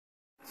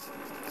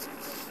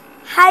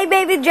Hi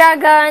baby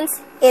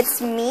dragons!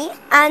 It's me,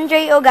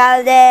 Andre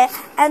Ogalde,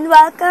 and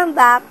welcome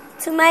back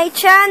to my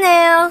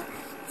channel!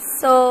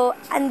 So,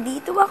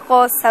 andito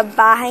ako sa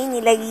bahay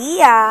nila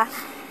Gia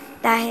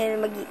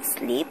dahil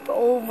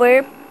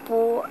mag-sleepover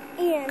po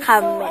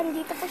kami. So,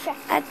 andito po siya.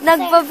 At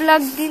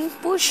nagpa-vlog din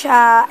po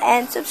siya,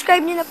 and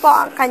subscribe niyo na po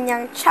ang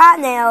kanyang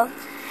channel.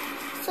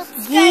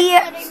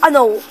 Gia,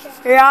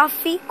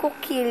 Rafi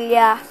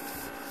Coquilla.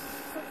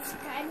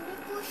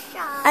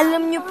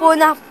 Alam niyo po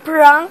na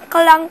prank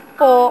lang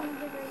po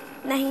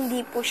na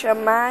hindi po siya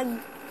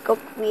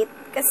mag-quit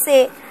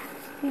kasi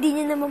hindi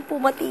niya naman po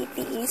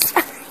matitiis.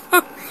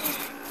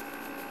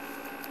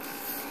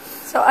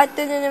 So,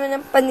 ito na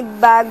naman ang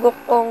panibago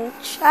kong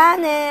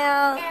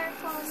channel.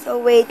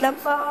 So, wait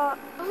lang po.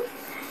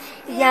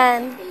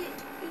 Yan.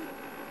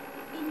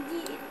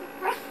 Hindi ito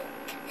prank.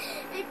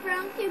 I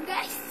prank you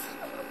guys.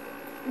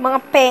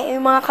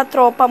 Yung mga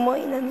katropa mo,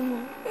 inano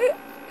mo.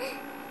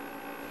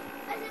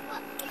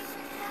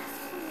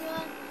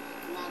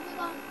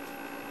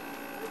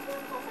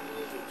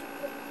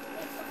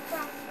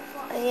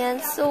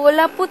 Ayan, so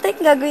wala po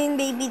tayong gagawin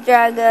baby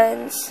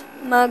dragons.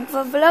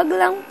 Magpa-vlog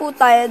lang po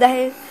tayo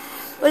dahil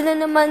wala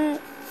naman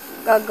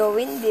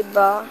gagawin,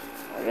 diba?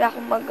 Wala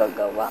akong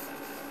magagawa.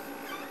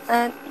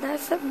 At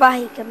nasa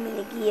bahay kami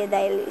ni Gia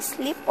dahil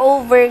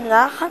sleepover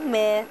nga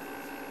kami.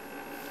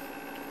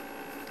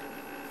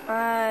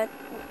 At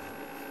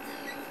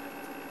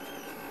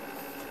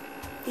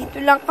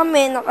dito lang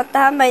kami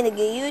nakatambay,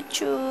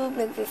 nag-YouTube,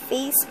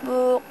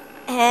 nag-Facebook,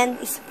 and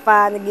isa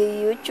pa,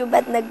 nag-YouTube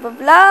at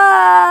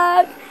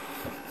nag-vlog.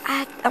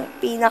 At ang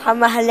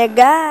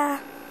pinakamahalaga,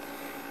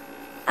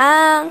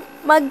 ang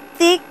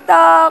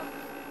mag-TikTok.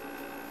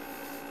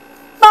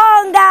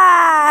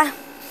 Bongga!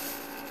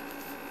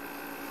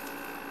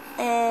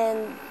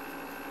 And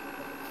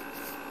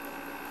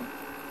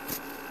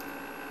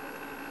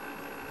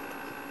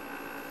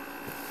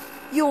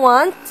you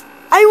want?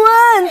 I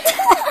want!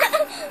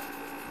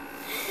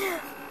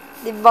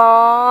 Diba?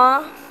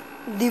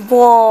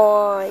 Diba?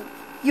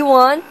 You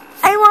want?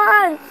 I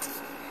want!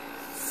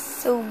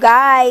 So,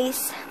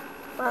 guys,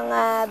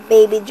 mga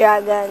baby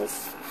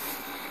dragons,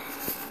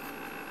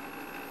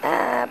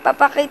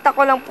 papakita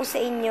ko lang po sa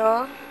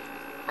inyo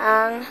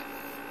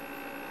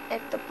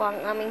ito po ang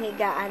aming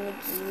higaan ni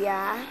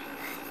Gia.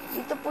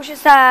 Dito po siya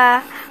sa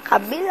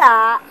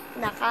kabila,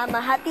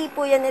 nakamahati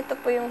po yan. Ito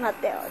po yung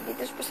hati. Oh.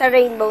 Dito po sa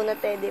rainbow na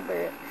teddy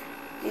bear.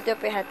 Dito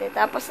po yung hati.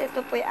 Tapos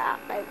ito po yung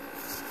akin.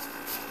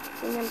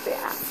 Yan po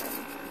yung akin.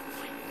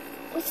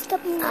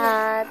 Stop muna.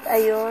 At,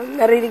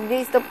 ayun, narinig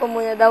niyo, stop po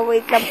muna daw.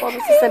 Wait lang po,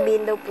 may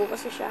sasabihin daw po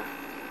kasi siya.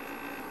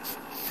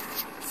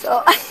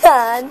 So,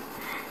 ayan.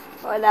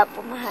 Wala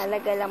po,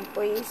 mahalaga lang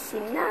po yung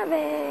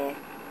sinabi.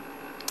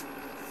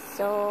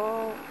 So,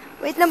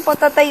 wait lang po,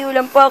 tatayo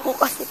lang po ako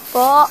kasi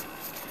po,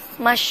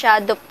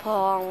 masyado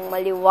pong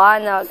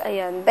maliwanag.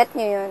 Ayan, bet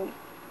nyo yun.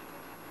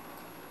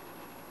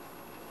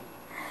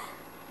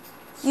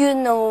 You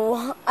know,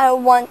 I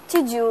want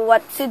to do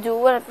what to do.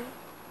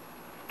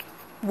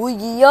 Boy,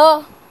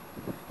 Gia.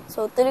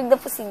 So, tulog na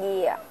po si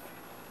Gia.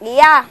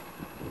 Gia!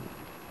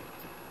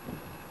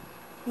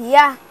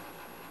 Gia!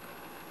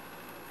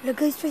 Hala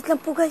guys, wait lang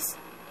po guys.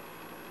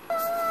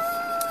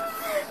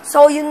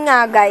 So, yun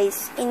nga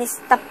guys.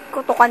 In-stop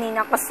ko to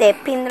kanina kasi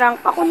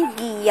pinrank ako ni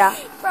Gia.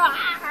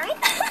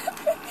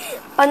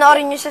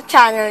 Panoorin nyo sa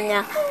channel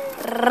niya.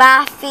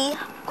 Rafi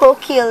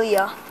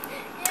Coquilla.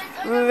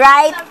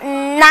 Right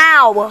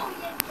now!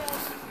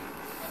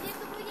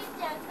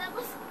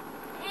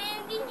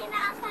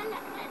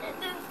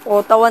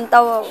 O,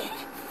 tawan-tawa.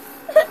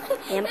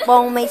 Yan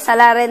pong may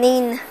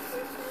salaranin.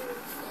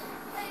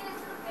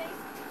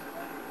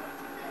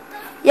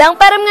 Yang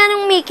parang nga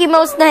nung Mickey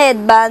Mouse na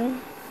headband.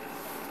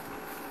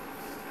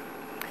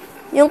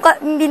 Yung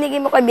binigay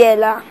mo kay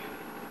Bella.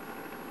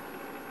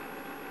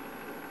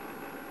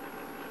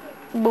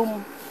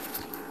 Boom.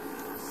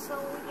 So,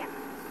 yeah.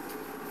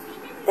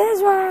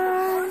 This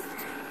one.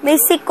 May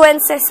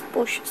sequences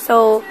po siya.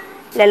 So,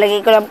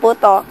 lalagay ko lang po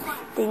to.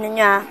 Tingnan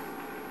nyo.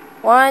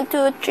 1,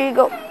 2, 3,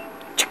 go.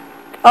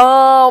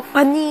 Oh,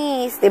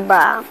 panis,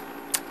 diba?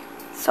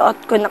 Suot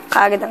ko na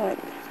kagad ang...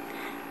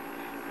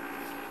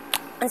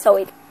 So,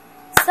 wait.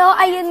 So,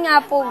 ayun nga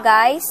po,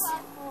 guys.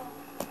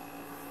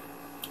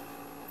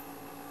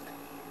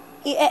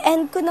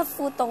 I-end ko na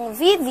po tong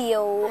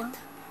video.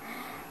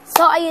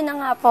 So, ayun na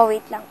nga po.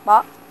 Wait lang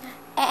po.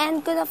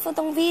 I-end ko na po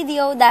tong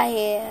video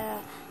dahil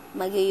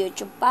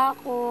mag-YouTube pa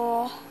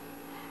ako.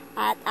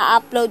 At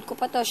a-upload ko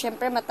pa to.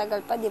 Siyempre,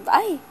 matagal pa, diba?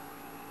 Ay,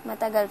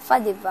 matagal pa,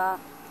 diba?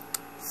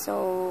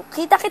 So,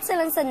 kita-kits na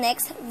lang sa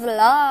next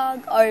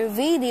vlog or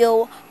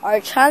video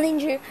or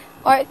challenger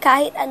or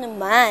kahit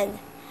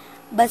anuman.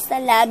 Basta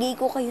lagi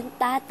ko kayong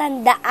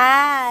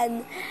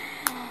tatandaan.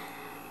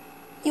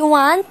 You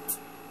want?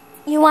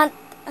 You want?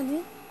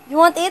 Ano?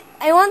 You want it?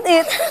 I want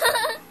it.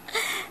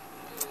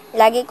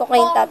 Lagi ko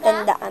kayong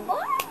tatandaan.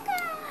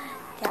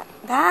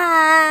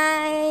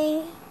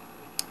 Bye!